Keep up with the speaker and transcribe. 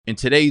In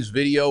today's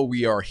video,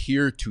 we are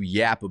here to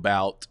yap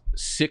about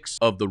 6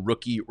 of the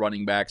rookie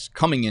running backs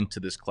coming into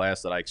this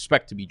class that I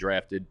expect to be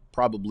drafted,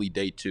 probably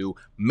day 2,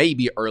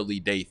 maybe early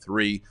day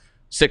 3.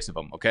 6 of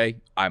them, okay?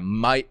 I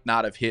might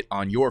not have hit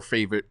on your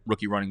favorite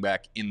rookie running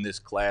back in this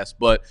class,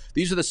 but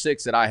these are the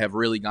 6 that I have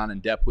really gone in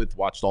depth with,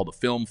 watched all the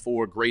film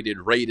for, graded,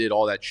 rated,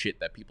 all that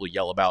shit that people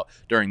yell about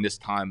during this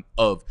time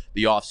of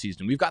the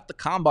offseason. We've got the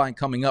Combine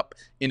coming up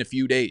in a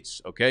few days,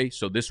 okay?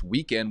 So this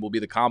weekend will be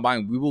the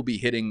Combine. We will be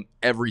hitting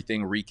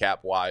everything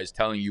recap-wise,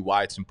 telling you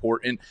why it's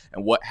important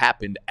and what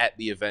happened at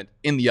the event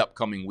in the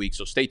upcoming week.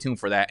 So stay tuned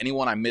for that.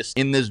 Anyone I missed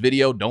in this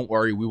video, don't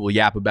worry. We will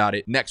yap about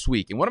it next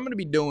week. And what I'm going to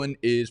be doing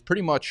is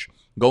pretty much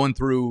going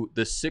through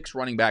the 6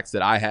 running backs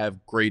that I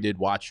have graded,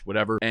 watched,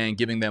 whatever, and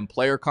giving them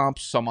player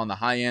comps, some on the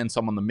high end,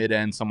 some on the mid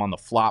end, some on the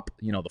flop,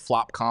 the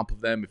flop comp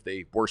of them if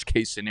they worst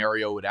case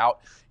scenario it out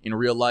in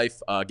real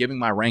life, giving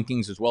my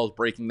rankings as well as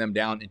breaking them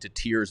down into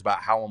tiers about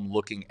how I'm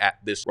looking at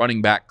this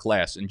running back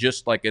class and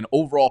just like an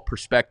overall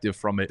perspective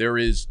from it. There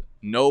is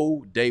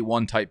no day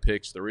 1 type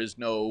picks. There is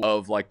no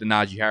of like the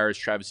Najee Harris,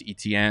 Travis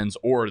Etienne's,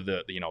 or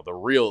the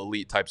real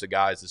elite types of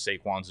guys, the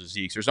Saquons, the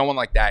Zekes. There's no one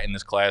like that in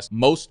this class.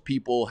 Most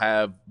people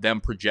have them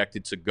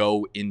projected to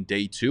go in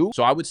day 2.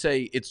 So I would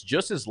say it's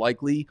just as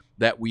likely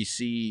that we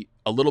see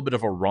a little bit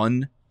of a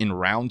run in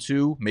round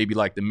 2, maybe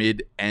like the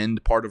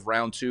mid-end part of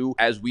round 2,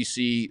 as we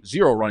see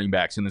 0 running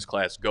backs in this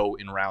class go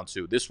in round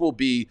 2. This will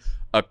be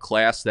a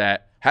class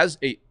that has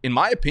in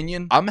my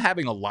opinion, I'm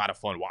having a lot of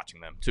fun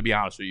watching them, to be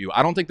honest with you.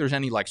 I don't think there's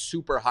any like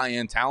super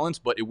high-end talents,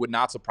 but it would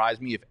not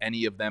surprise me if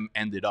any of them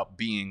ended up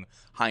being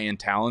high-end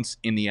talents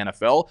in the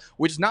NFL,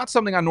 which is not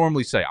something I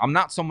normally say. I'm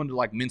not someone to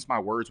like mince my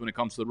words when it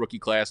comes to the rookie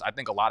class. I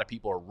think a lot of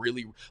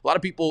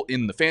people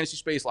in the fantasy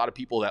space, a lot of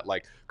people that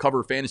like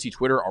cover fantasy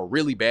Twitter are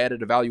really bad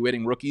at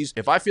evaluating rookies.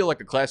 If I feel like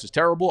a class is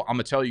terrible, I'm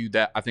gonna tell you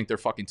that I think they're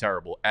fucking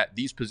terrible at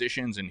these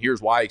positions and here's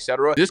why,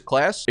 etc. This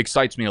class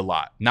excites me a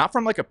lot, not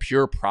from like a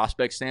pure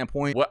prospect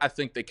standpoint, what I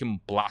think they can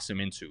blossom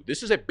into.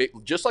 This is a big,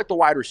 just like the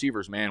wide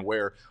receivers, man,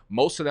 where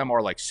most of them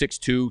are like 6'2",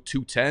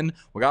 210.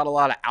 We got a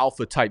lot of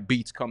alpha type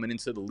beats coming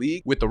into the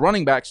league. With the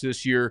running backs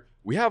this year,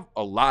 we have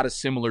a lot of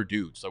similar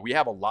dudes. So we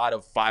have a lot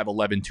of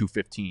 5'11",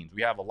 215s.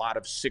 We have a lot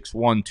of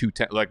 6'1",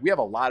 210. Like we have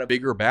a lot of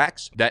bigger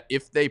backs that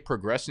if they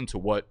progress into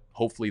what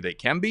hopefully they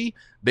can be,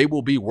 they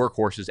will be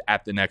workhorses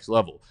at the next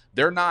level.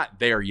 They're not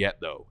there yet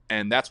though.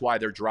 And that's why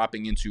they're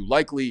dropping into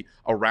likely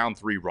a round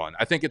 3 run.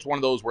 I think it's one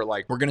of those where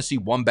like we're going to see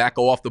one back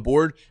go off the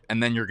board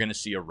and then you're going to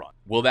see a run.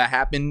 Will that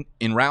happen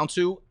in round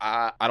 2?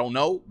 I don't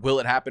know. Will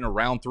it happen in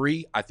round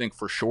 3? I think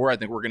for sure. I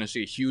think we're going to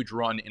see a huge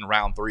run in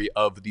round 3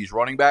 of these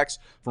running backs.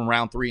 From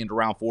round 3 into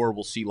round 4,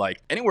 we'll see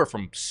like anywhere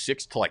from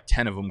 6 to like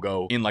 10 of them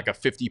go in like a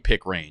 50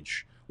 pick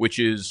range, which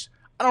is,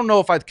 I don't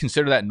know if I'd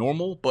consider that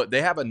normal, but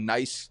they have a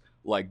nice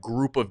like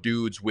group of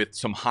dudes with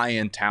some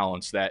high-end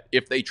talents that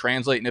if they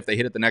translate and if they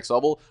hit at the next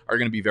level are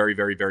going to be very,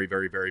 very, very,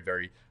 very, very,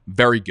 very,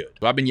 very good.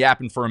 So I've been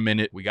yapping for a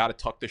minute. We got to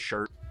tuck the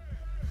shirt.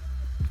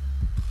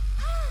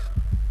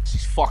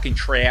 These fucking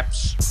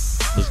traps.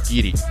 Let's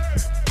get it.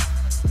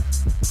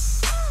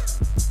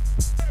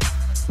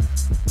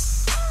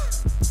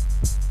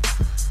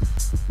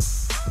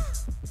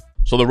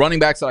 So the running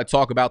backs that I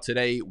talk about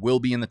today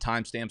will be in the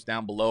timestamps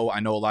down below. I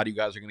know a lot of you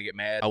guys are going to get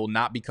mad. I will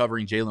not be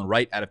covering Jalen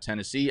Wright out of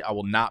Tennessee. I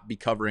will not be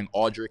covering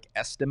Audric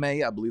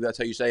Estime, I believe that's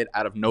how you say it,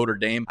 out of Notre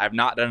Dame. I have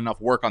not done enough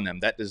work on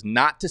them. That is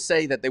not to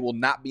say that they will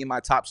not be in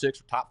my top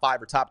 6 or top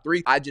 5 or top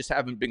 3. I just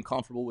haven't been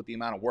comfortable with the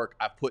amount of work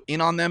I've put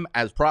in on them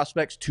as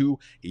prospects to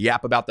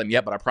yap about them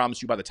yet. But I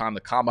promise you by the time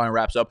the Combine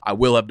wraps up, I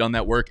will have done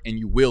that work and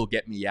you will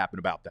get me yapping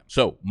about them.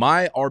 So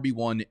my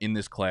RB1 in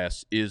this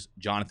class is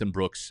Jonathan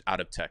Brooks out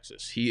of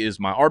Texas. He is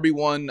my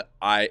RB1.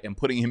 I am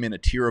putting him in a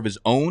tier of his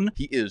own.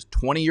 He is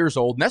 20 years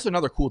old. And that's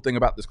another cool thing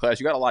about this class.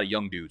 You got a lot of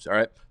young dudes, all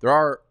right? There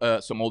are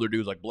some older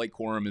dudes like Blake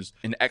Corum is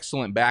an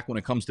excellent back when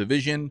it comes to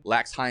vision,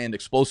 lacks high-end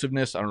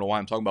explosiveness. I don't know why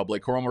I'm talking about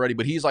Blake Corum already,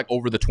 but he's like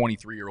over the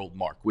 23-year-old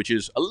mark, which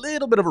is a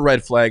little bit of a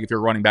red flag if you're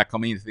a running back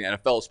coming into the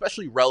NFL,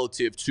 especially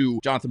relative to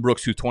Jonathan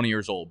Brooks, who's 20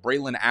 years old,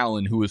 Braylon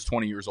Allen, who is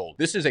 20 years old.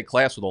 This is a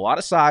class with a lot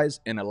of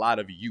size and a lot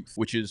of youth,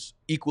 which is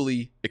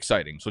equally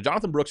exciting. So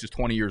Jonathan Brooks is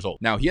 20 years old.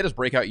 Now, he had his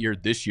breakout year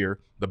this year.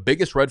 The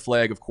biggest red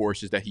flag, of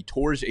course, is that he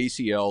tore his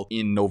ACL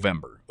in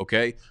November,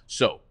 okay?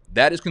 So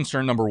that is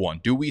concern number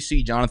 1. Do we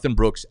see Jonathan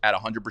Brooks at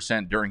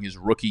 100% during his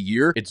rookie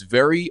year? It's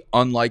very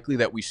unlikely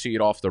that we see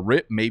it off the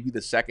rip, maybe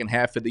the second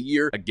half of the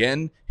year.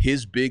 Again,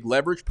 his big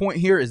leverage point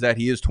here is that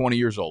he is 20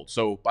 years old.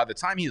 So by the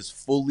time he is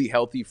fully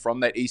healthy from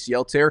that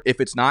ACL tear, if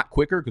it's not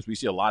quicker, because we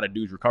see a lot of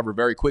dudes recover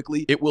very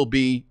quickly, it will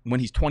be when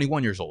he's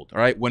 21 years old, all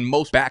right? When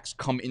most backs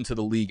come into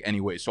the league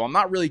anyway. So I'm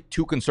not really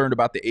too concerned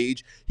about the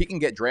age. He can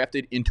get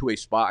drafted into a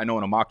spot. I know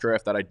in a mock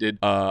draft that I did,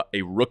 a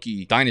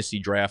rookie dynasty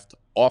draft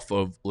off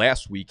of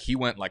last week, he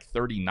went like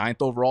 39th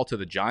overall to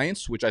the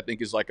Giants, which I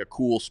think is like a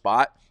cool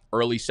spot.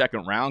 early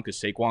second round because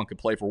Saquon could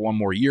play for one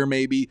more year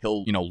maybe.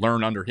 He'll,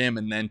 learn under him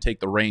and then take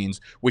the reins,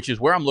 which is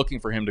where I'm looking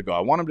for him to go. I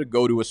want him to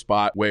go to a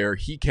spot where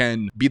he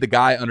can be the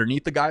guy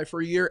underneath the guy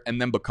for a year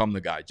and then become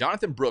the guy.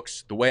 Jonathan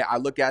Brooks, the way I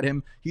look at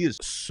him, he is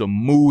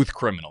smooth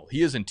criminal.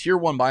 He is in tier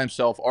 1 by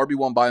himself,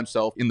 RB1 by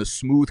himself, in the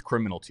smooth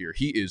criminal tier.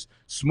 He is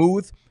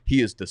smooth.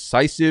 He is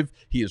decisive.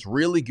 He is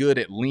really good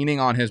at leaning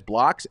on his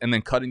blocks and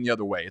then cutting the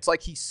other way. It's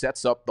like he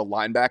sets up the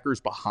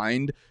linebackers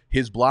behind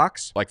his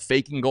blocks, like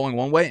faking going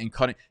one way and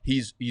cutting.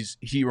 He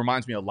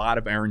reminds me a lot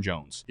of Aaron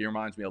Jones.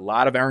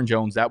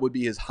 That would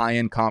be his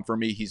high-end comp for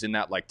me. He's in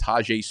that like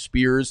Tajay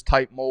Spears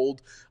type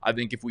mold. I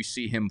think if we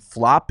see him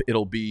flop,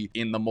 it'll be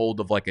in the mold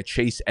of like a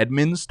Chase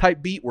Edmonds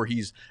type beat where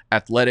he's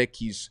athletic,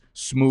 he's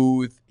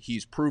smooth,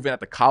 he's proven at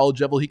the college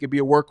level he could be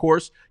a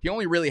workhorse. He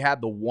only really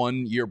had the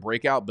 1 year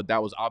breakout, but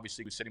that was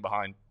obviously he was sitting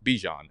behind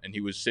Bijan and he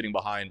was sitting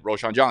behind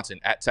Roschon Johnson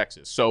at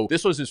Texas. So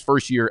this was his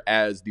first year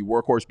as the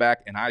workhorse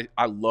back, and I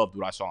loved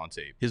what I saw on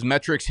tape. His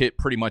metrics hit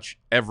pretty much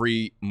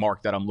every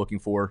mark that I'm looking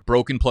for.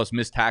 Broken plus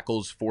missed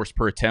tackles forced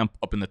per attempt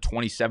up in the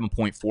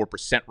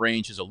 27.4%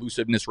 range. His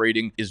elusiveness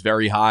rating is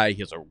very high.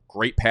 He has a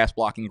great pass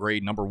blocking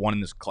grade, number 1 in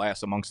this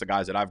class amongst the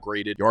guys that I've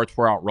graded. Yards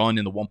per out run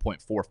in the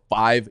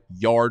 1.45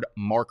 yard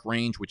mark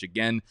range, which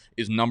again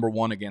is number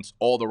 1 against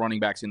all the running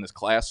backs in this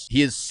class.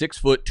 He is 6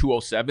 foot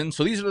 207.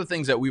 So these are the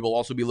things that we will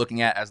also be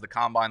looking at as the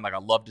combine. Like, I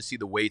love to see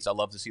the weights. I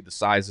love to see the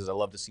sizes. I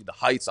love to see the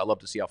heights. I love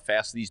to see how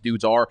fast these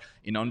dudes are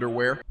in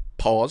underwear.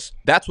 Pause.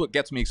 That's what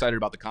gets me excited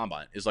about the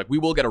combine, is like we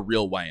will get a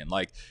real weigh-in.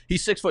 Like,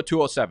 he's 6 foot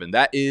 207.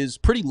 That is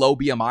pretty low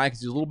BMI because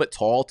he's a little bit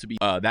tall to be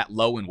that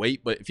low in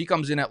weight. But if he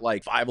comes in at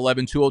like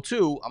 5'11",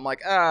 202, I'm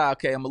like,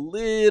 okay, I'm a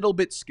little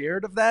bit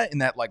scared of that in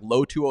that like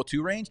low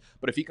 202 range.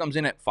 But if he comes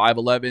in at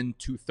 5'11",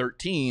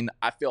 213,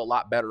 I feel a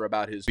lot better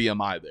about his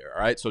BMI there.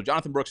 All right. So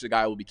Jonathan Brooks is a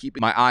guy I will be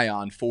keeping my eye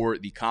on for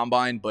the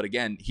combine. But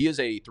again, he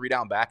is a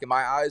 3-down back in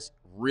my eyes.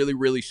 Really,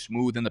 really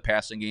smooth in the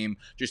passing game.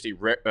 Just a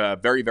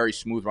very, very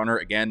smooth runner.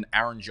 Again,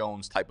 Aaron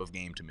Jones type of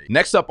game to me.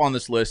 Next up on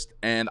this list,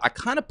 and I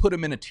kind of put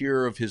him in a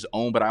tier of his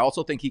own, but I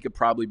also think he could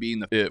probably be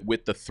in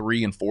with the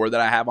 3 and 4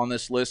 that I have on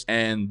this list.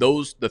 And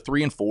the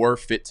 3 and 4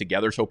 fit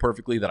together so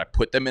perfectly that I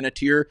put them in a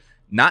tier.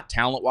 Not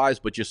talent-wise,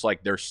 but just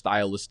like their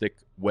stylistic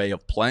way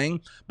of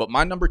playing. But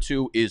my number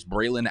 2 is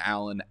Braylon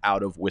Allen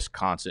out of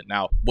Wisconsin.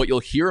 Now, what you'll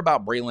hear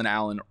about Braylon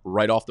Allen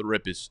right off the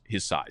rip is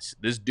his size.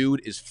 This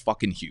dude is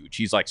fucking huge.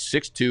 He's like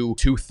 6'2",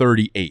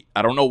 238.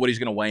 I don't know what he's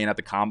going to weigh in at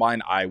the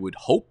combine. I would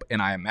hope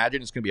and I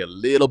imagine it's going to be a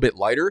little bit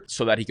lighter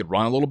so that he could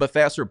run a little bit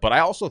faster. But I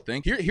also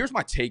think, here's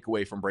my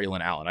takeaway from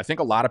Braylon Allen. I think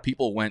a lot of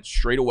people went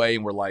straight away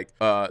and were like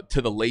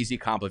to the lazy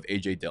comp of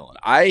A.J. Dillon.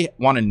 I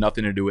wanted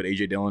nothing to do with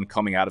A.J. Dillon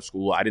coming out of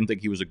school. I didn't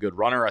think he was a good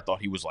runner. I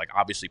thought he was like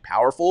obviously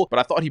powerful, but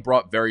I thought he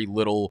brought very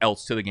little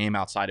else to the game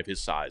outside of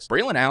his size.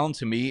 Braylon Allen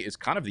to me is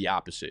kind of the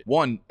opposite.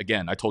 One,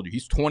 again, I told you,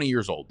 he's 20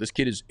 years old. This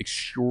kid is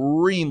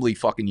extremely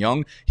fucking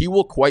young. He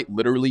will quite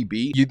literally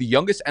be the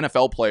youngest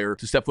NFL player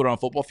to step foot on a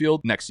football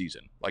field next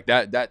season. Like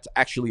that's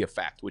actually a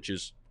fact, which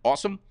is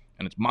awesome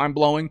and it's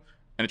mind-blowing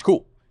and it's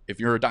cool if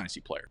you're a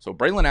dynasty player. So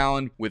Braylon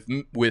Allen, with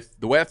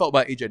the way I felt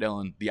about A.J.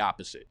 Dillon, the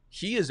opposite.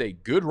 He is a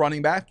good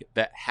running back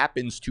that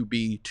happens to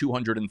be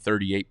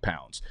 238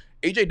 pounds.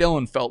 A.J.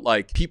 Dillon felt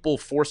like people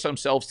forced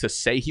themselves to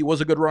say he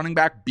was a good running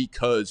back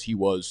because he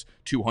was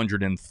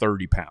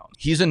 230 pounds.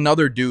 He's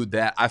another dude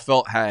that I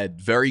felt had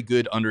very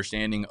good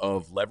understanding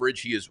of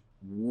leverage. He is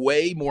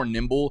way more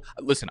nimble.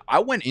 Listen, I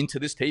went into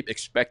this tape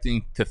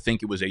expecting to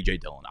think it was A.J.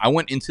 Dillon. I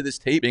went into this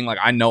tape being like,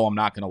 I know I'm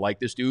not going to like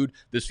this dude.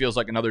 This feels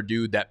like another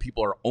dude that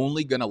people are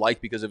only going to like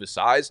because of his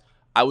size.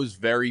 I was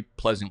very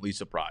pleasantly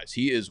surprised.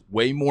 He is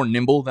way more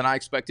nimble than I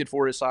expected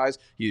for his size.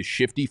 He is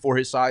shifty for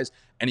his size,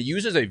 and he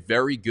uses a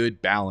very good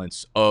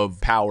balance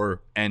of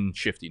power and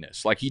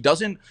shiftiness. Like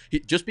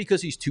just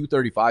because he's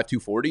 235,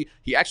 240,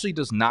 he actually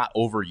does not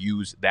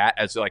overuse that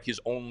as like his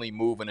only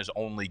move and his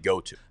only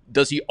go-to.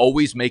 Does he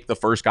always make the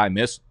first guy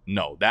miss?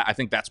 No. I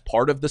think that's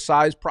part of the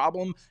size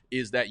problem,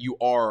 is that you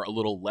are a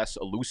little less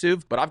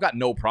elusive, but I've got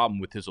no problem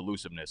with his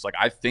elusiveness. Like,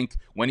 I think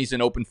when he's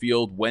in open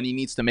field, when he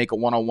needs to make a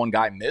one-on-one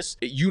guy miss,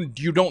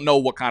 you don't know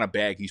what kind of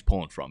bag he's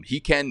pulling from. He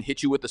can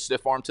hit you with a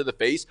stiff arm to the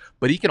face,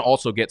 but he can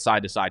also get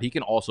side to side. He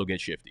can also get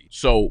shifty.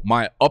 So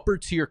my upper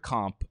tier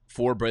comp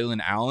for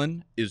Braylon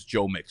Allen is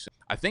Joe Mixon.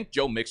 I think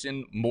Joe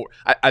Mixon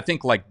I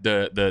think like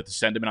the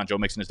sentiment on Joe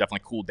Mixon has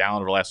definitely cooled down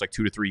over the last like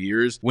 2 to 3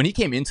 years. When he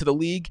came into the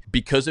league,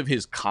 because of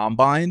his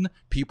combine,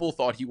 people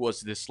thought he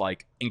was this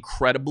like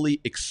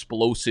incredibly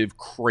explosive,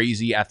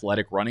 crazy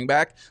athletic running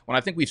back. When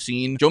I think we've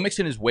seen Joe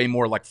Mixon is way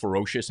more like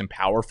ferocious and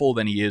powerful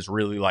than he is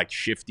really like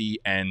shifty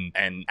and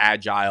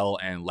agile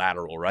and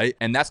lateral, right?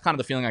 And that's kind of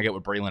the feeling I get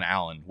with Braylon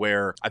Allen,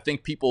 where I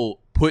think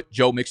people put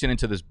Joe Mixon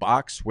into this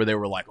box where they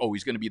were like, oh,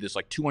 he's going to be this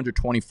like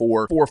 224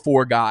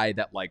 4-4 guy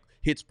that like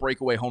hits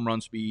breakaway home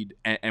run speed,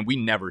 and we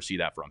never see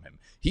that from him.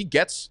 He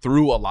gets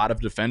through a lot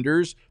of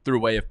defenders through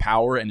way of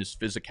power and his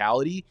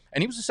physicality,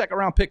 and he was a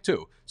second-round pick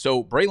too.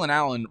 So Braylon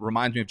Allen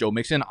reminds me of Joe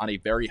Mixon on a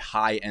very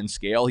high-end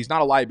scale. He's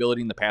not a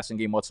liability in the passing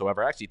game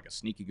whatsoever. Actually, a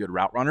sneaky good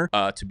route runner,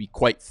 to be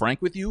quite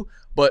frank with you,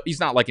 but he's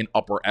not like an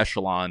upper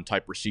echelon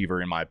type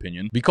receiver in my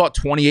opinion. He caught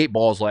 28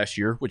 balls last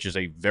year, which is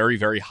a very,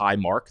 very high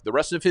mark. The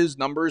rest of his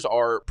numbers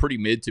are pretty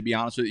mid, to be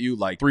honest with you,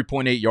 like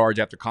 3.8 yards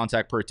after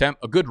contact per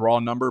attempt, a good raw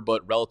number,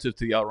 but relative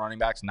to the other running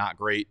backs, not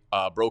great.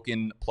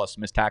 Broken plus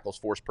missed tackles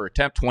forced per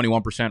attempt,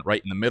 21%,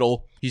 right in the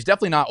middle. He's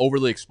definitely not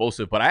overly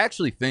explosive, but I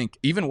actually think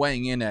even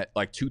weighing in at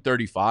like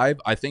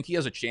 235, I think he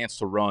has a chance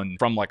to run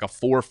from like a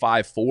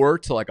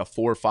 4.54 to like a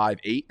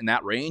 4.58 in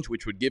that range,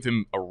 which would give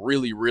him a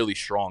really, really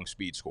strong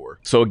speed score.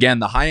 So again,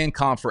 the high-end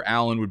comp for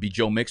Allen would be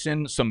Joe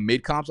Mixon. Some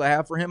mid comps I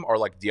have for him are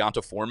like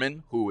Deonta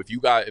Foreman, who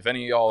if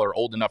any of y'all are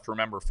old enough to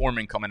remember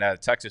Foreman coming out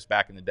of Texas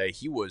back in the day,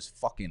 he was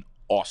fucking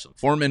awesome.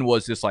 Foreman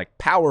was this like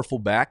powerful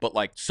back, but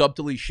like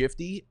subtly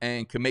shifty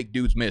and can make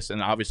dudes miss.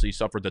 And obviously he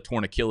suffered the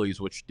torn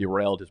Achilles, which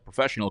derailed his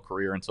professional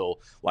career until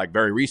like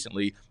very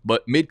recently.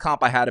 But mid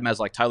comp, I had him as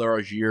like Tyler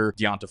Algier,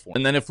 Deonta Foreman.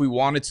 And then if we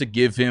wanted to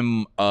give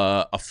him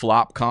a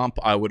flop comp,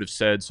 I would have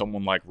said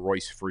someone like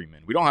Royce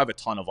Freeman. We don't have a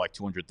ton of like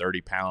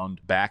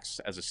 230-pound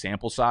backs as a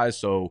sample size.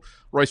 So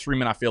Royce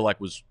Freeman, I feel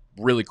like was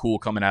really cool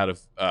coming out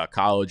of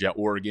college at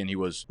Oregon. He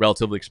was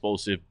relatively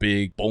explosive,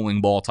 big bowling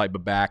ball type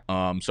of back.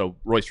 So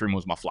Royce Freeman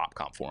was my flop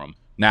comp for him.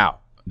 Now,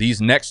 these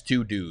next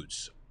two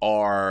dudes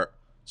are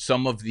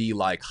some of the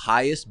like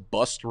highest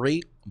bust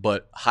rate,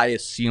 but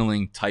highest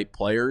ceiling type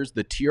players.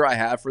 The tier I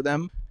have for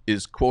them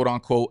is quote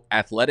unquote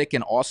athletic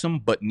and awesome,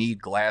 but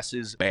need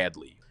glasses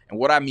badly. And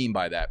what I mean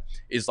by that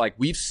is like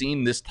we've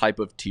seen this type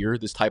of tier,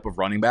 this type of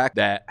running back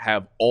that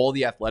have all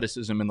the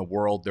athleticism in the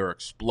world. They're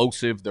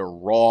explosive, they're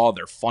raw,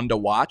 they're fun to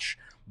watch,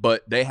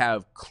 but they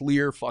have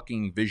clear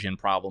fucking vision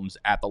problems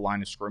at the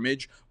line of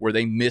scrimmage where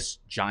they miss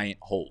giant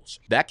holes.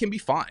 That can be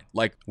fine.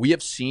 Like we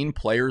have seen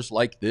players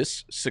like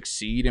this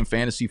succeed in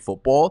fantasy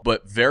football,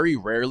 but very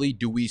rarely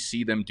do we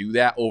see them do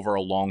that over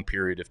a long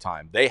period of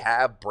time. They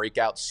have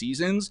breakout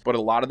seasons, but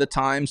a lot of the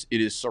times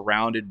it is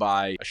surrounded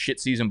by a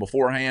shit season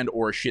beforehand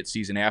or a shit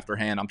season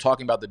afterhand. I'm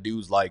talking about the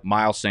dudes like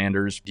Miles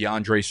Sanders,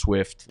 DeAndre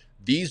Swift.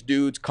 These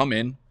dudes come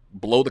in,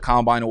 blow the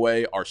combine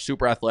away, are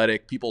super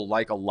athletic. People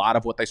like a lot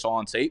of what they saw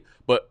on tape,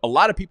 but a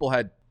lot of people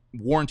had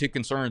warranted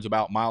concerns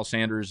about Miles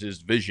Sanders'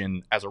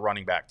 vision as a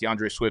running back,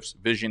 DeAndre Swift's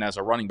vision as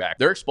a running back.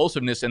 Their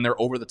explosiveness and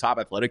their over-the-top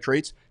athletic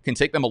traits can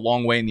take them a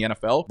long way in the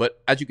NFL,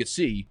 but as you can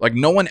see, like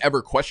no one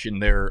ever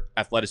questioned their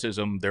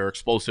athleticism, their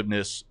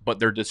explosiveness, but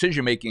their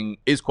decision-making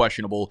is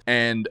questionable,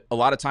 and a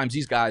lot of times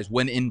these guys,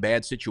 when in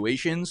bad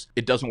situations,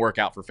 it doesn't work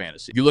out for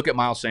fantasy. If you look at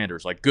Miles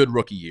Sanders, like good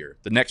rookie year.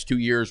 The next 2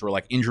 years were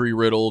like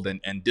injury-riddled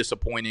and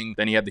disappointing.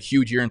 Then he had the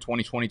huge year in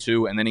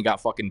 2022, and then he got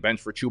fucking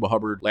benched for Chuba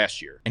Hubbard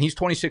last year. And he's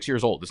 26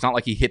 years old. It's not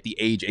like he hit the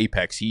age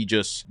apex.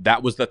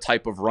 That was the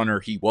type of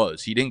runner he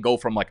was. He didn't go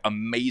from like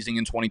amazing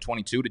in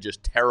 2022 to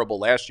just terrible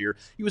last year.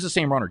 He was the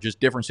same runner, just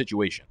different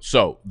situation.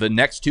 So the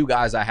next two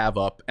guys I have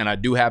up, and I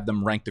do have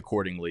them ranked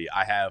accordingly.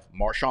 I have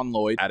Marshawn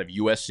Lloyd out of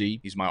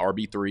USC. He's my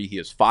RB3. He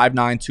is 5'9",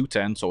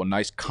 210, so a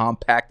nice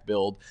compact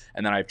build.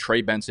 And then I have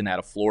Trey Benson out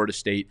of Florida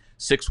State,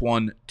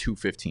 6'1",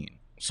 215.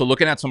 So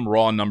looking at some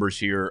raw numbers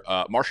here,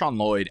 Marshawn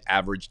Lloyd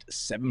averaged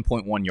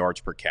 7.1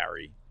 yards per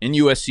carry. In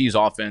USC's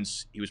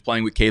offense, he was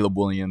playing with Caleb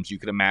Williams. You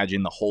could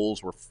imagine the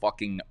holes were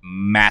fucking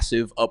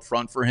massive up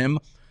front for him,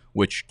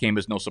 which came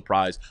as no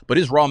surprise. But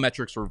his raw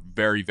metrics were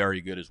very,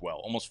 very good as well.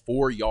 Almost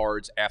 4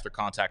 yards after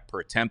contact per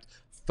attempt,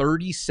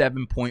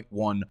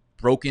 37.1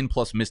 broken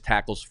plus missed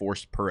tackles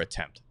forced per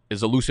attempt.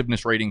 His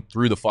elusiveness rating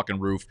through the fucking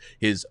roof.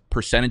 His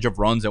percentage of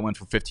runs that went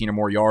for 15 or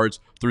more yards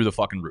through the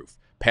fucking roof.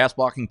 Pass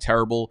blocking,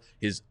 terrible.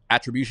 His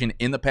attribution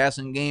in the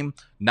passing game,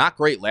 not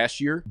great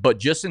last year, but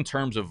just in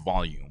terms of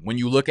volume. When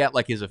you look at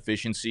like his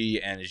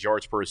efficiency and his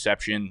yards per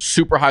reception,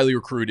 super highly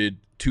recruited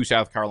to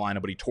South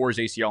Carolina, but he tore his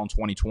ACL in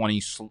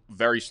 2020,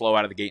 very slow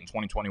out of the gate in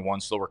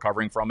 2021, still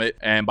recovering from it.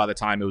 And by the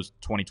time it was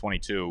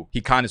 2022, he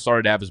kind of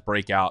started to have his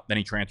breakout. Then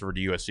he transferred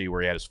to USC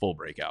where he had his full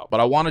breakout. But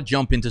I want to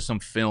jump into some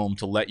film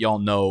to let y'all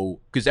know,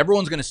 because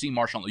everyone's going to see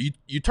Marshawn.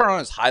 You turn on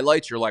his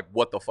highlights, you're like,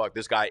 what the fuck?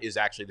 This guy is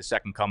actually the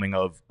second coming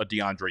of a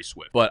DeAndre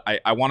Swift. But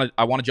I want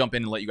to jump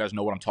in and let you guys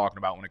know what I'm talking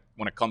about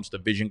when it comes to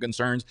vision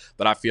concerns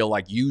that I feel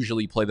like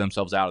usually play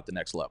themselves out at the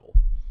next level.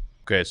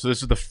 Okay, so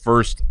this is the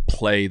first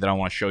play that I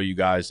want to show you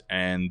guys,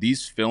 and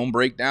these film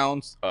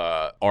breakdowns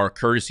are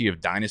courtesy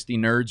of Dynasty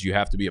Nerds. You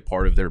have to be a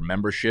part of their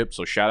membership,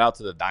 so shout out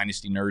to the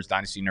Dynasty Nerds,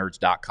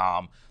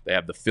 dynastynerds.com. They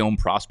have the film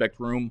prospect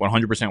room,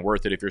 100%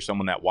 worth it if you're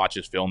someone that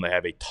watches film. They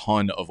have a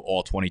ton of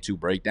all 22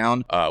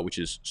 breakdown, which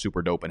is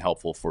super dope and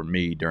helpful for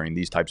me during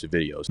these types of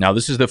videos. Now,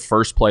 this is the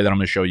first play that I'm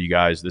going to show you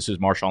guys. This is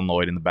Marshawn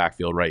Lloyd in the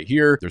backfield right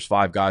here. There's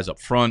 5 guys up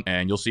front,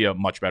 and you'll see a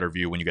much better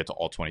view when you get to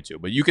all 22.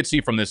 But you could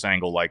see from this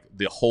angle, like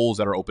the holes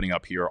that are opening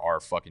up here are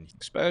fucking,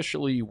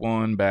 especially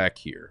one back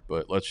here.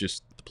 But let's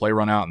just the play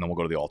run out, and then we'll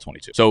go to the all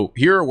 22. So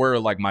here are where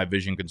like my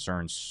vision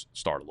concerns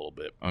start a little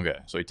bit. Okay,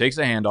 so he takes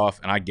the handoff,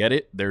 and I get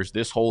it. There's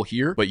this hole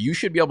here, but you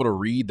should be able to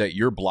read that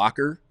your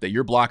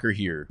blocker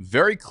here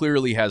very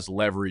clearly has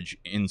leverage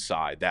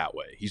inside that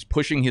way. He's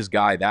pushing his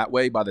guy that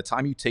way. By the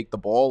time you take the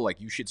ball, like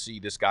you should see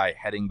this guy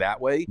heading that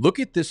way. Look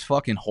at this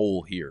fucking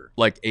hole here.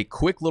 Like a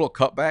quick little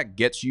cutback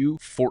gets you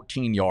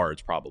 14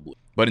 yards probably.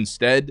 But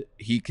instead,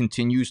 he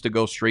continues to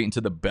go straight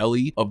into the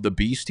belly of the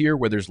beast here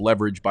where there's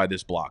leverage by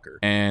this blocker.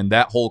 And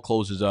that hole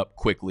closes up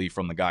quickly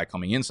from the guy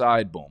coming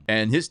inside. Boom.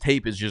 And his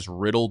tape is just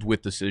riddled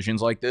with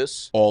decisions like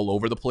this all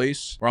over the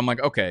place where I'm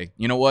like, okay,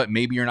 you know what?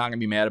 Maybe you're not going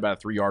to be mad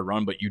about a 3-yard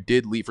run, but you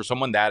did leave. For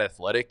someone that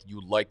athletic,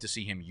 you'd like to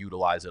see him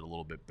utilize it a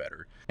little bit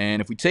better.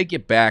 And if we take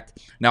it back,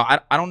 now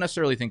I don't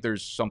necessarily think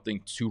there's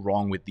something too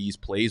wrong with these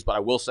plays, but I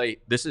will say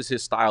this is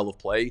his style of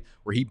play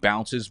where he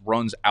bounces,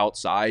 runs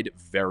outside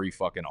very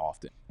fucking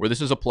often. Where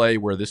this is a play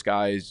where this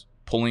guy's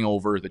pulling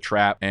over the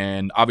trap,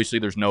 and obviously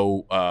there's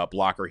no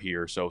blocker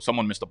here, so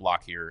someone missed a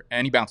block here,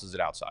 and he bounces it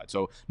outside.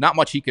 So not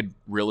much he could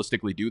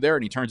realistically do there,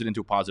 and he turns it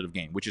into a positive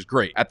game, which is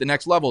great. At the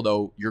next level,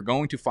 though, you're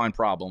going to find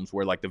problems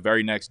where, like, the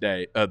very next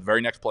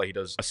play, he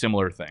does a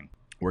similar thing,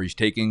 where he's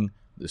taking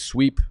the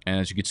sweep, and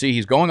as you can see,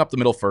 he's going up the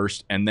middle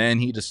first, and then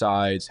he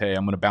decides, hey,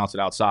 I'm going to bounce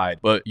it outside.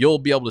 But you'll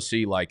be able to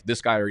see, like,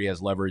 this guy already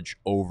has leverage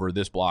over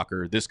this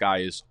blocker. This guy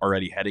is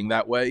already heading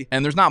that way,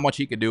 and there's not much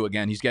he can do.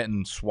 Again, he's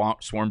getting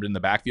swarmed in the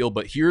backfield,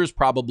 but here's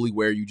probably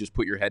where you just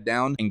put your head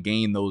down and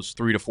gain those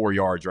 3 to 4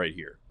 yards right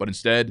here. But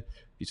instead,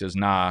 he says,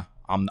 nah,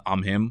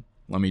 I'm him.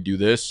 Let me do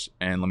this,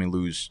 and let me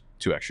lose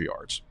 2 extra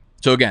yards.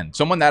 So again,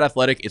 someone that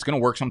athletic, it's going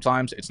to work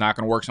sometimes. It's not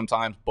going to work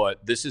sometimes,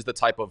 but this is the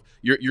type of,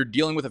 you're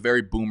dealing with a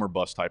very boom or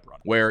bust type run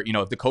where, you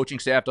know, if the coaching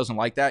staff doesn't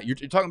like that, you're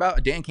talking about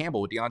a Dan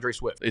Campbell with DeAndre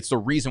Swift. It's the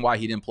reason why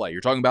he didn't play.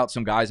 You're talking about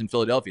some guys in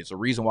Philadelphia. It's the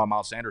reason why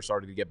Miles Sanders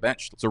started to get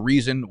benched. It's the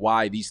reason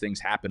why these things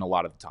happen a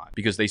lot of the time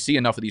because they see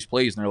enough of these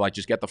plays and they're like,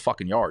 just get the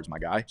fucking yards, my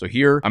guy. So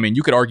here, I mean,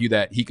 you could argue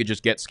that he could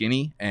just get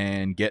skinny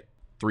and get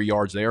 3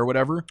 yards there or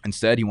whatever.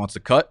 Instead, he wants to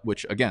cut,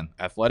 which again,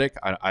 athletic,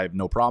 I have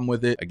no problem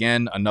with it.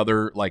 Again,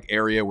 another like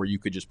area where you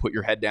could just put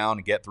your head down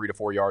and get 3 to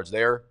 4 yards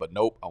there, but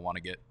nope, I want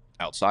to get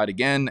outside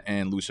again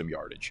and lose some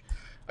yardage.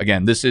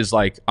 Again, this is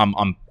like,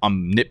 I'm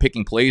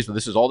nitpicking plays, but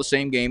this is all the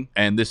same game,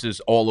 and this is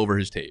all over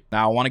his tape.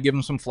 Now, I want to give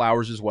him some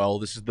flowers as well.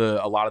 This is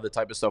a lot of the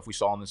type of stuff we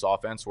saw in this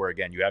offense where,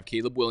 again, you have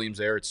Caleb Williams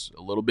there. It's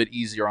a little bit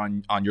easier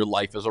on your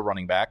life as a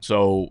running back.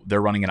 So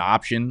they're running an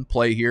option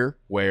play here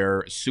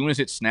where as soon as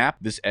it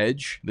snapped, this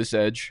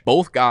edge,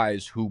 both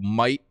guys who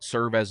might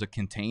serve as a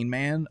contain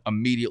man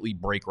immediately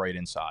break right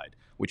inside,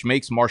 which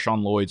makes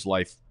Marshawn Lloyd's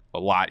life a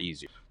lot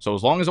easier. So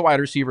as long as the wide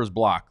receivers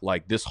block,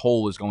 like this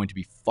hole is going to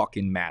be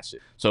fucking massive.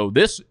 So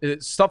this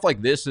stuff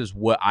like this is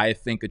what I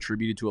think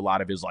attributed to a lot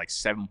of his like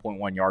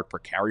 7.1 yard per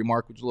carry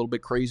mark, which is a little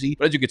bit crazy.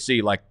 But as you can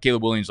see, like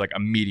Caleb Williams, like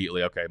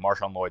immediately, okay,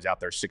 Marshawn Lloyd's out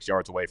there 6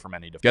 yards away from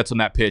any, gets him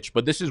that pitch.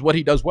 But this is what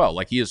he does well.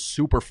 Like he is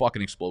super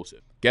fucking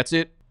explosive. Gets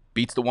it,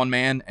 beats the one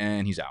man,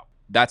 and he's out.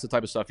 That's the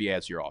type of stuff he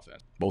adds to your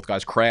offense. Both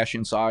guys crash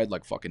inside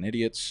like fucking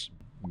idiots.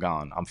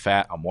 Gone. I'm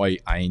fat. I'm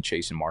white. I ain't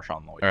chasing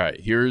Marshawn Lloyd. All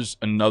right, here's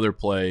another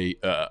play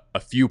a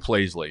few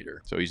plays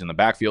later. So he's in the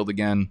backfield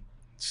again.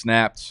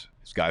 Snapped.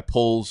 This guy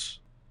pulls.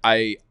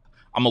 I'm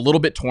a little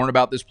bit torn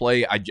about this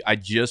play. I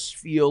just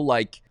feel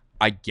like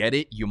I get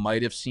it. You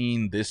might have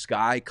seen this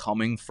guy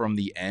coming from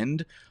the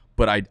end,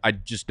 but I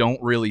just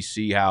don't really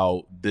see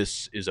how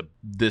this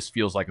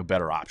feels like a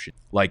better option.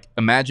 Like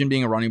imagine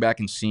being a running back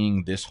and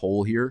seeing this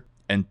hole here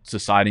and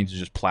deciding to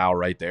just plow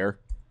right there.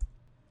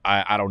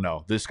 I don't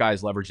know. This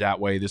guy's leveraged that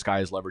way. This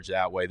guy is leveraged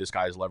that way. This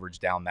guy is leveraged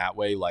down that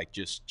way. Like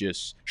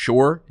just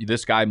sure,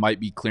 this guy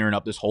might be clearing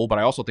up this hole, but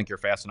I also think you're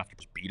fast enough to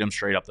just beat him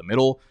straight up the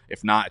middle.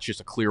 If not, it's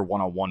just a clear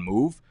one-on-one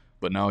move.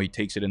 But no, he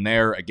takes it in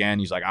there. Again,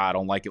 he's like, I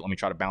don't like it. Let me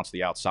try to bounce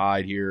the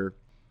outside here.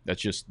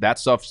 That's just, that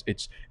stuff's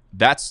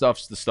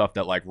the stuff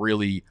that like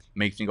really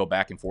makes me go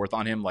back and forth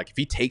on him. Like if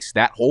he takes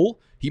that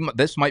hole,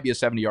 this might be a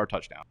 70-yard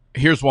touchdown.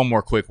 Here's one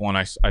more quick one.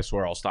 I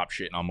swear I'll stop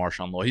shitting on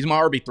Marshawn Lloyd. He's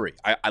my RB3.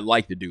 I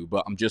like the dude,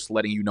 but I'm just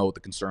letting you know what the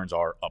concerns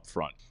are up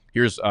front.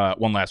 Here's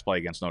one last play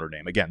against Notre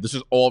Dame. Again, this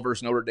is all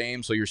versus Notre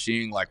Dame, so you're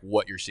seeing like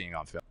what you're seeing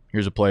on film.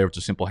 Here's a play where it's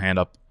a simple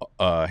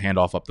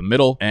handoff up the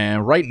middle.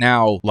 And right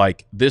now,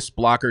 like this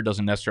blocker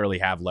doesn't necessarily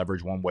have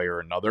leverage one way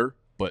or another,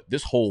 but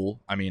this hole,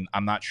 I mean,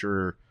 I'm not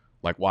sure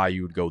like why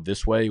you would go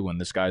this way when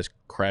this guy's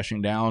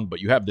crashing down, but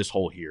you have this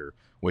hole here,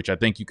 which I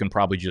think you can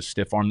probably just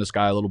stiff arm this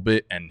guy a little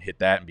bit and hit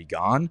that and be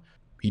gone.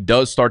 He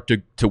does start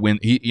to win.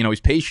 He's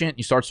patient.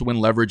 He starts to win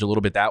leverage a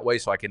little bit that way,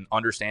 so I can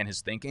understand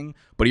his thinking.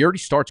 But he already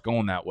starts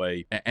going that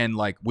way. And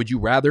like, would you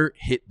rather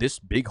hit this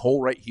big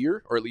hole right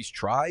here, or at least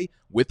try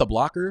with a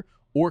blocker,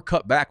 or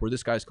cut back where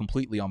this guy's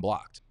completely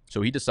unblocked?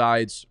 So he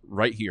decides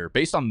right here,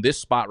 based on this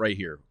spot right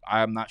here.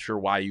 I'm not sure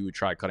why you would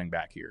try cutting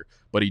back here,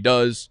 but he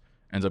does.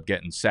 Ends up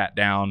getting sat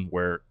down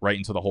right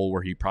into the hole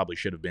where he probably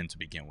should have been to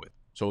begin with.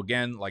 So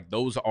again, like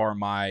those are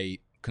my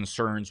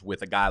concerns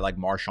with a guy like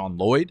Marshawn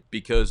Lloyd,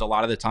 because a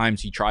lot of the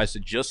times he tries to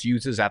just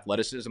use his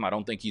athleticism. I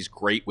don't think he's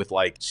great with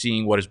like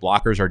seeing what his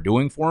blockers are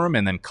doing for him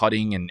and then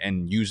cutting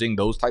and using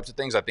those types of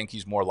things. I think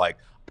he's more like,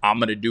 I'm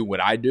going to do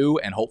what I do,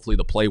 and hopefully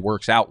the play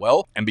works out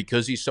well. And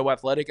because he's so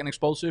athletic and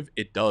explosive,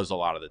 it does a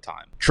lot of the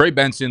time. Trey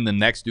Benson, the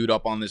next dude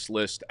up on this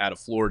list out of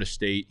Florida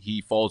State,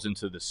 he falls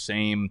into the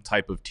same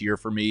type of tier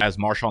for me as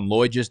Marshawn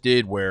Lloyd just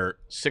did, where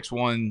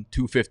 6'1",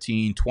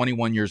 215,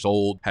 21 years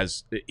old,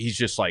 he's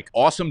just like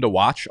awesome to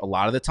watch a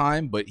lot of the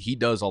time, but he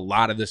does a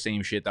lot of the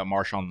same shit that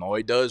Marshawn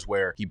Lloyd does,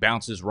 where he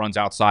bounces, runs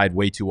outside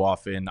way too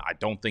often. I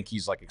don't think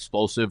he's like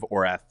explosive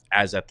or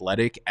as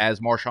athletic as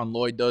Marshawn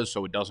Lloyd does,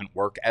 so it doesn't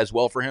work as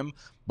well for him.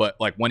 But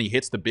like when he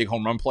hits the big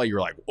home run play, you're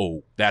like,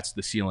 oh, that's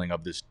the ceiling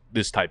of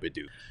this type of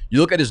dude. You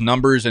look at his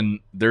numbers, and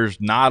there's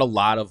not a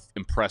lot of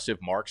impressive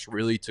marks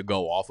really to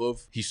go off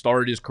of. He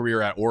started his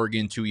career at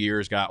Oregon 2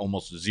 years, got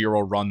almost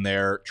 0 run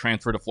there,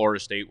 transferred to Florida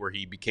State where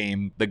he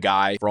became the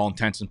guy for all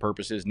intents and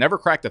purposes. Never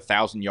cracked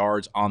 1,000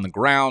 yards on the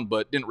ground,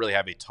 but didn't really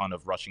have a ton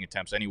of rushing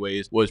attempts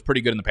anyways. Was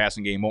pretty good in the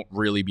passing game. Won't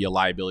really be a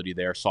liability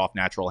there. Soft,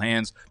 natural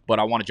hands. But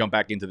I want to jump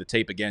back into the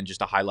tape again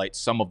just to highlight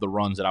some of the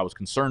runs that I was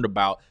concerned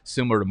about,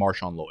 similar to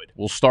Marshawn Lloyd.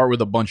 We'll start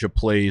with a bunch of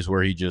plays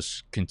where he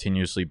just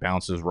continuously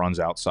bounces, runs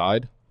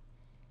outside.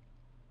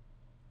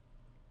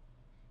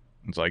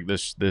 It's like,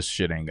 this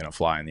shit ain't gonna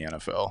fly in the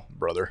NFL,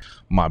 brother.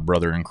 My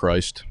brother in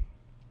Christ.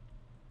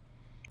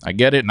 I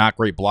get it, not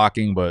great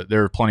blocking, but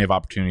there are plenty of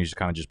opportunities to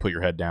kind of just put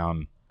your head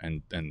down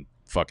and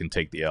fucking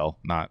take the L,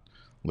 not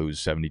lose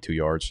 72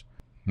 yards.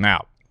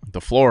 Now,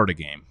 the Florida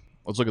game.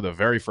 Let's look at the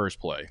very first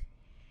play.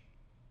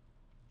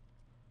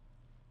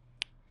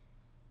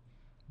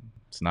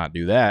 Let's not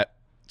do that.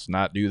 Let's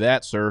not do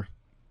that, sir.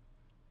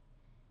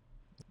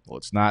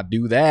 Let's not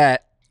do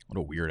that. What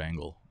a weird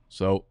angle.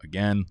 So,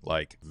 again,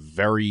 like,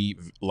 very,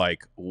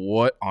 like,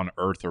 what on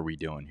earth are we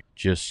doing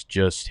here?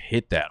 Just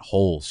hit that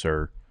hole,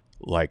 sir.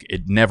 Like,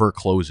 it never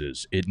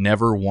closes. It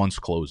never once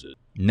closes.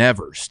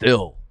 Never.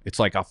 Still. It's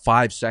like a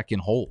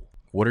 5-second hole.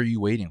 What are you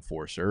waiting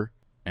for, sir?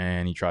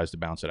 And he tries to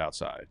bounce it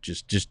outside.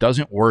 Just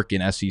doesn't work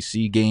in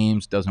SEC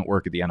games. Doesn't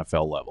work at the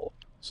NFL level.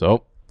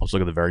 So, let's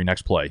look at the very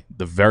next play.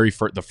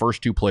 The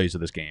first 2 plays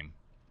of this game.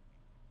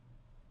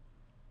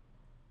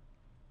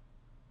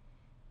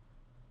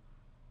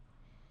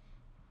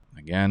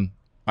 Again,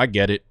 I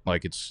get it.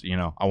 Like, it's,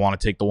 I want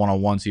to take the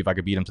one-on-one, see if I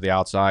could beat him to the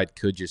outside.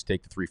 Could just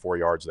take the 3-4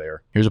 yards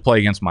there. Here's a play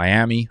against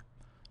Miami.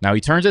 Now,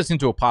 he turns this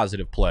into a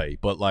positive play,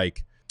 but,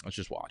 like, let's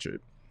just watch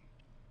it.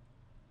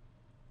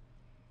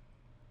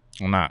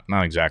 Well, not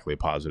exactly a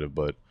positive,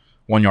 but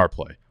 1-yard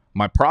play.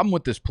 My problem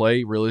with this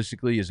play,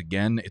 realistically, is,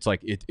 again, it's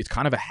like it's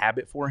kind of a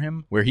habit for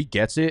him where he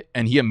gets it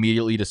and he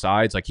immediately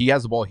decides, like, he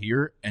has the ball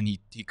here and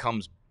he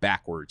comes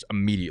backwards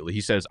immediately.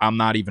 He says, I'm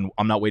not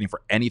waiting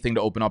for anything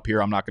to open up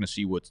here. I'm not going to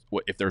see what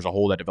if there's a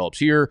hole that develops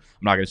here.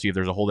 I'm not going to see if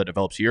there's a hole that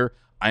develops here.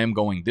 I am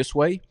going this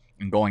way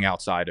and going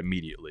outside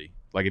immediately.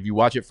 Like, if you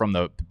watch it from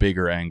the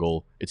bigger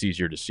angle, it's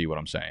easier to see what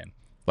I'm saying.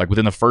 Like,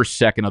 within the first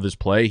second of this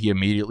play, he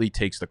immediately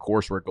takes the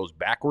course where it goes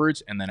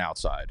backwards and then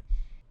outside.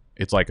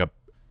 It's like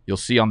you'll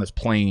see on this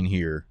plane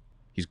here,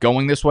 he's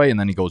going this way and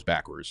then he goes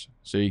backwards.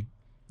 See?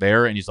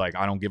 There, and he's like,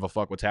 I don't give a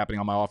fuck what's happening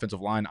on my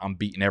offensive line. I'm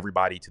beating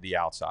everybody to the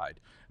outside.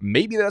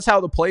 Maybe that's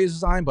how the play is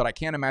designed, but I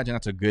can't imagine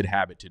that's a good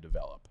habit to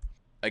develop.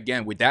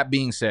 Again, with that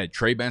being said,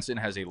 Trey Benson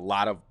has a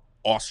lot of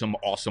awesome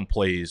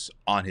plays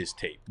on his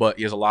tape, but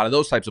he has a lot of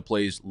those types of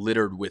plays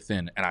littered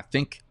within, and I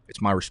think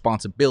it's my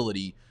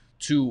responsibility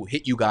to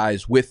hit you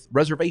guys with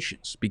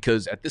reservations,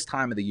 because at this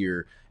time of the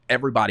year,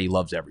 everybody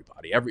loves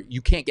everybody.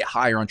 You can't get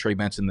higher on Trey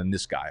Benson than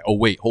this guy. Oh,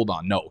 wait, hold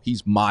on. No,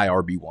 he's my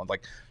RB1.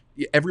 Like,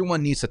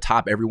 everyone needs to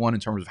top everyone in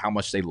terms of how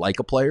much they like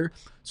a player.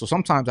 So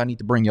sometimes I need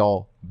to bring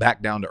y'all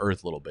back down to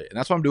earth a little bit. And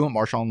that's what I'm doing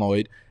with Marshawn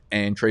Lloyd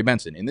and Trey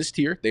Benson. In this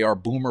tier, they are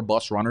boom or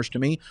bust runners to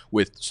me,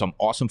 with some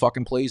awesome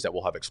fucking plays that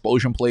will have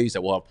explosion plays,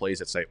 that will have plays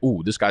that say,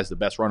 ooh, this guy's the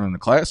best runner in the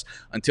class,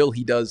 until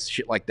he does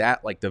shit like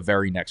that, like the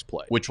very next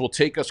play, which will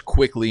take us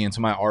quickly into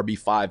my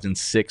RB5s and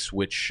 6,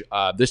 which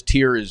this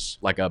tier is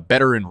like a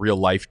better in real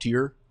life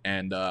tier.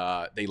 And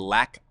they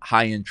lack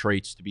high-end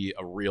traits to be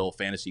a real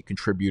fantasy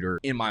contributor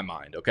in my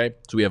mind, okay?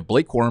 So we have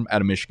Blake Corum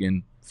out of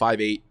Michigan,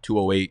 5'8",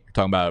 208. You're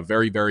talking about a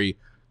very, very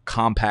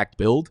compact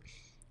build.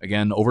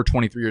 Again, over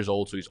 23 years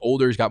old, so he's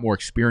older. He's got more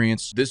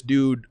experience. This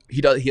dude,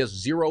 he has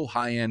 0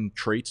 high-end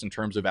traits in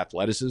terms of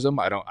athleticism.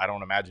 I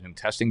don't imagine him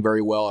testing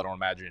very well. I don't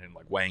imagine him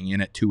like weighing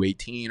in at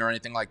 218 or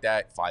anything like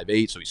that.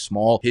 5'8", so he's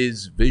small.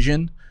 His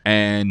vision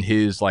and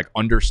his like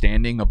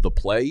understanding of the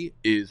play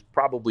is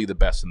probably the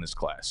best in this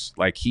class.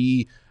 Like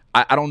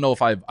I don't know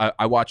if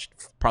I watched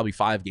probably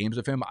 5 games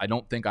of him. I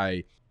don't think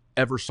I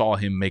ever saw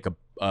him make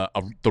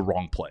the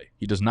wrong play.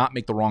 He does not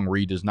make the wrong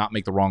read, does not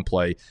make the wrong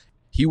play.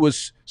 He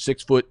was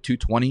 6 foot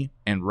 220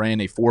 and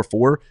ran a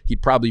 4.4.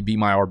 He'd probably be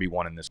my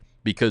RB1 in this,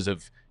 because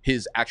of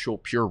his actual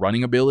pure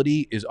running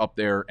ability is up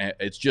there. And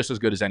it's just as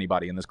good as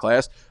anybody in this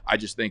class. I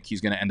just think he's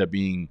going to end up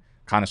being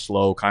kind of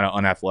slow, kind of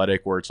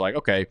unathletic, where it's like,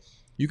 okay,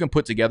 you can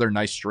put together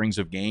nice strings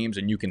of games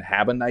and you can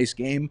have a nice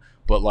game,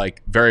 but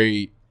like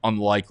very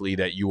unlikely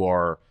that you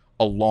are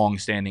a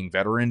long-standing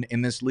veteran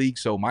in this league.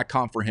 So my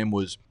comp for him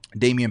was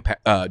Damian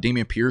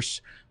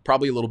Pierce,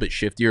 probably a little bit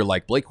shiftier.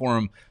 Like Blake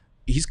Corum,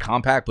 he's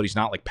compact, but he's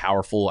not like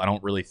powerful. I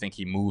don't really think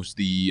he moves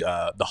the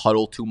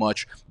huddle too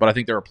much, but I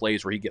think there are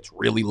plays where he gets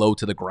really low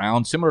to the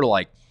ground, similar to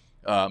like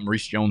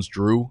Maurice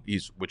Jones-Drew,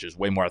 which is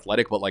way more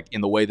athletic, but like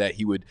in the way that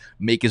he would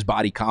make his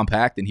body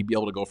compact and he'd be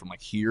able to go from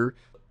like here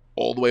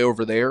all the way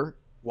over there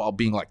while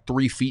being like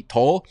 3 feet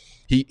tall.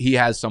 He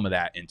has some of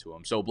that into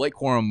him. So Blake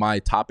Corum, my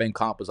top end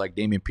comp was like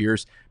Damian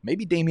Pierce,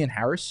 maybe Damian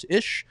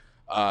Harris-ish.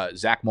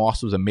 Zach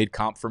Moss was a mid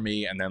comp for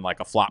me, and then like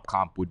a flop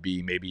comp would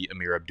be maybe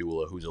Amir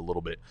Abdullah, who's a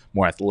little bit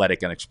more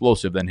athletic and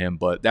explosive than him,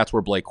 but that's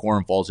where Blake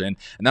Corum falls in.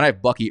 And then I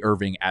have Bucky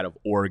Irving out of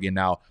Oregon.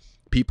 Now,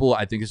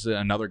 I think this is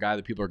another guy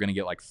that people are going to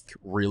get like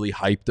really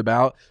hyped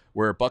about,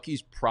 where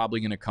Bucky's probably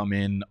going to come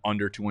in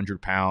under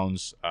 200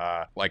 pounds,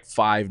 like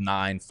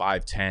 5'9",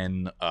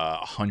 5'10",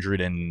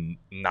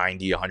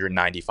 190,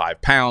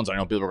 195 pounds. I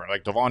know people are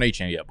like Devon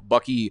Achane, yeah, but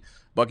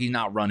Bucky's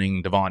not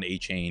running Devon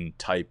Achane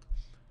type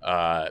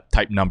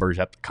numbers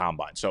at the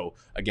combine. So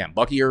again,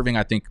 Bucky Irving,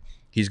 I think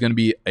he's going to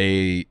be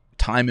a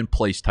time and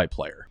place type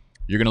player.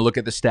 You're going to look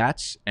at the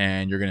stats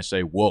and you're going to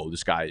say, whoa,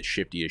 this guy is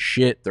shifty as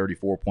shit.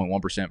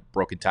 34.1%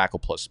 broken tackle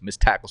plus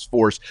missed tackles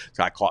forced. This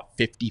guy caught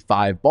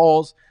 55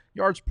 balls.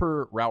 Yards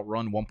per route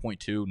run,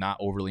 1.2, not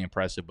overly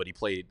impressive, but he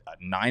played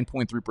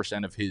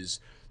 9.3% of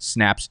his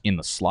snaps in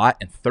the slot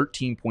and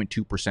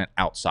 13.2%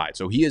 outside.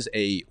 So he is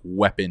a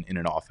weapon in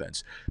an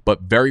offense,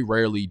 but very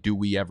rarely do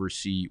we ever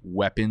see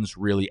weapons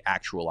really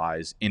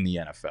actualize in the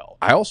NFL.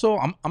 I'm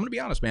going to be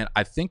honest, man.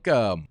 I think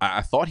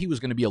I thought he was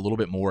going to be a little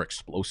bit more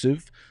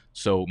explosive.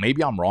 So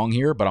maybe I'm wrong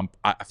here, but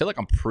I feel like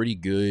I'm pretty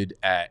good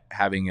at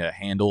having a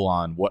handle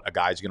on what a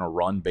guy's going to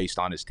run based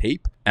on his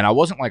tape. And I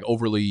wasn't like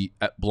overly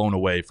blown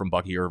away from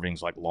Bucky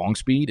Irving's like long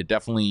speed. It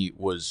definitely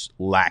was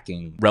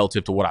lacking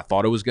relative to what I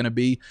thought it was going to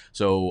be.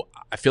 So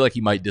I feel like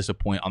he might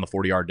disappoint on the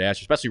 40-yard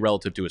dash, especially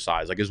relative to his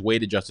size. Like his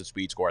weight adjusted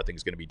speed score, I think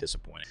is going to be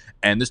disappointing.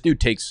 And this dude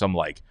takes some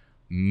like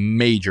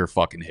major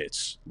fucking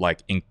hits,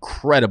 like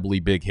incredibly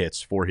big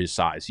hits for his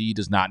size. He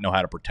does not know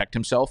how to protect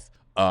himself.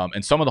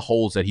 And some of the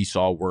holes that he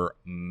saw were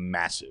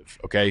massive,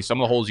 okay? Some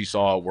of the holes he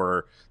saw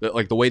were,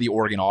 like the way the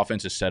Oregon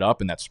offense is set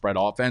up and that spread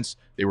offense,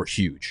 they were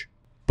huge.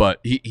 But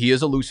he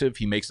is elusive.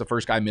 He makes the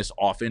first guy miss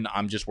often.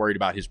 I'm just worried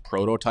about his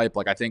prototype.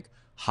 Like I think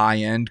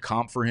high-end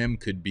comp for him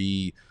could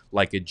be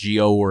like a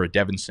Gio or a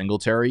Devin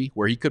Singletary,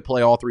 where he could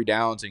play all 3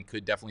 downs and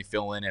could definitely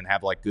fill in and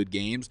have like good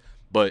games.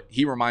 But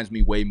he reminds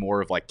me way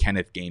more of like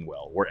Kenneth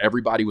Gainwell, where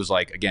everybody was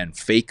like, again,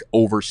 fake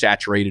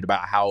oversaturated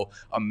about how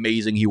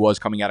amazing he was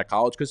coming out of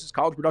college because his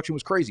college production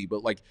was crazy.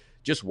 But like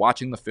just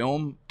watching the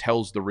film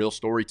tells the real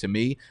story to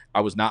me.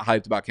 I was not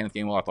hyped about Kenneth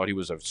Gainwell. I thought he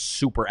was a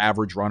super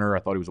average runner. I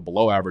thought he was a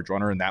below average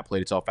runner, and that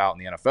played itself out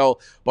in the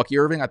NFL. Bucky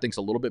Irving, I think, is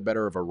a little bit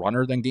better of a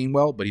runner than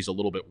Gainwell, but he's a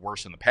little bit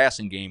worse in the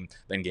passing game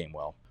than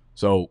Gainwell.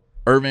 So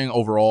Irving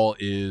overall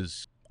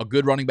is a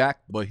good running back,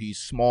 but he's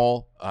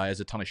small, has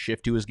a ton of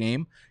shift to his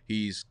game.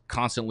 He's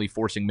constantly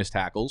forcing missed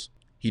tackles.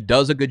 He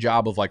does a good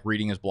job of like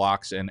reading his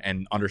blocks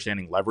and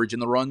understanding leverage in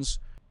the runs.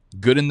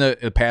 Good in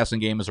the passing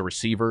game as a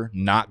receiver,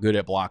 not good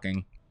at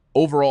blocking.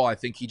 Overall, I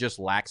think he just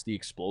lacks the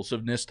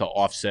explosiveness to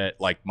offset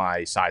like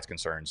my size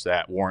concerns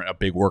that warrant a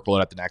big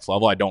workload at the next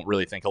level. I don't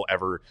really think he'll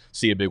ever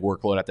see a big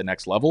workload at the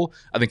next level.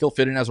 I think he'll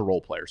fit in as a role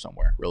player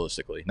somewhere,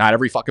 realistically. Not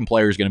every fucking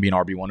player is going to be an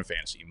RB1 in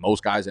fantasy.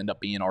 Most guys end up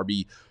being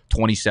RB27,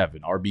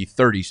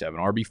 RB37,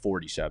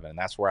 RB47, and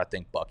that's where I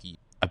think Bucky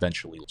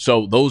eventually.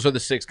 So those are the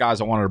 6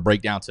 guys I wanted to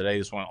break down today.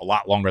 This went a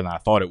lot longer than I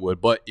thought it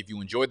would, but if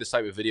you enjoyed this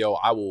type of video,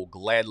 I will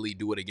gladly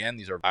do it again.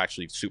 These are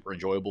actually super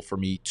enjoyable for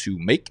me to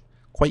make.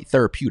 Quite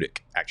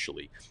therapeutic,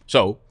 actually.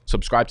 So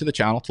subscribe to the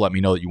channel to let me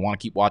know that you want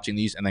to keep watching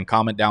these, and then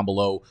comment down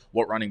below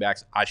what running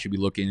backs I should be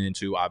looking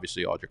into.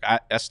 Obviously, Audric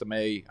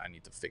Estime. I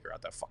need to figure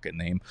out that fucking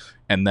name.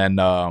 And then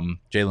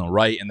Jalen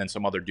Wright, and then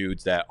some other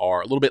dudes that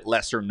are a little bit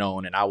lesser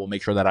known, and I will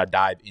make sure that I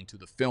dive into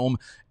the film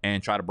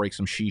and try to break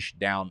some sheesh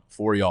down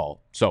for y'all.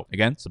 So,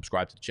 again,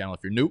 subscribe to the channel if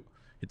you're new.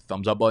 Hit the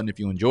thumbs up button if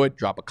you enjoyed.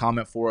 Drop a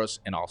comment for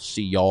us, and I'll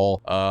see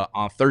y'all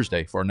on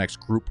Thursday for our next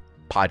group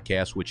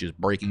podcast, which is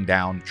breaking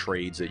down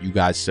trades that you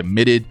guys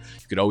submitted.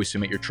 You could always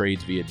submit your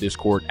trades via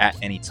Discord at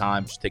any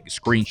time. Just take a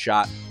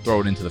screenshot,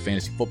 throw it into the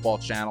Fantasy Football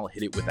channel,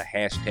 hit it with a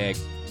hashtag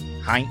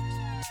Heint,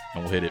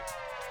 and we'll hit it.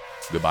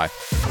 Goodbye.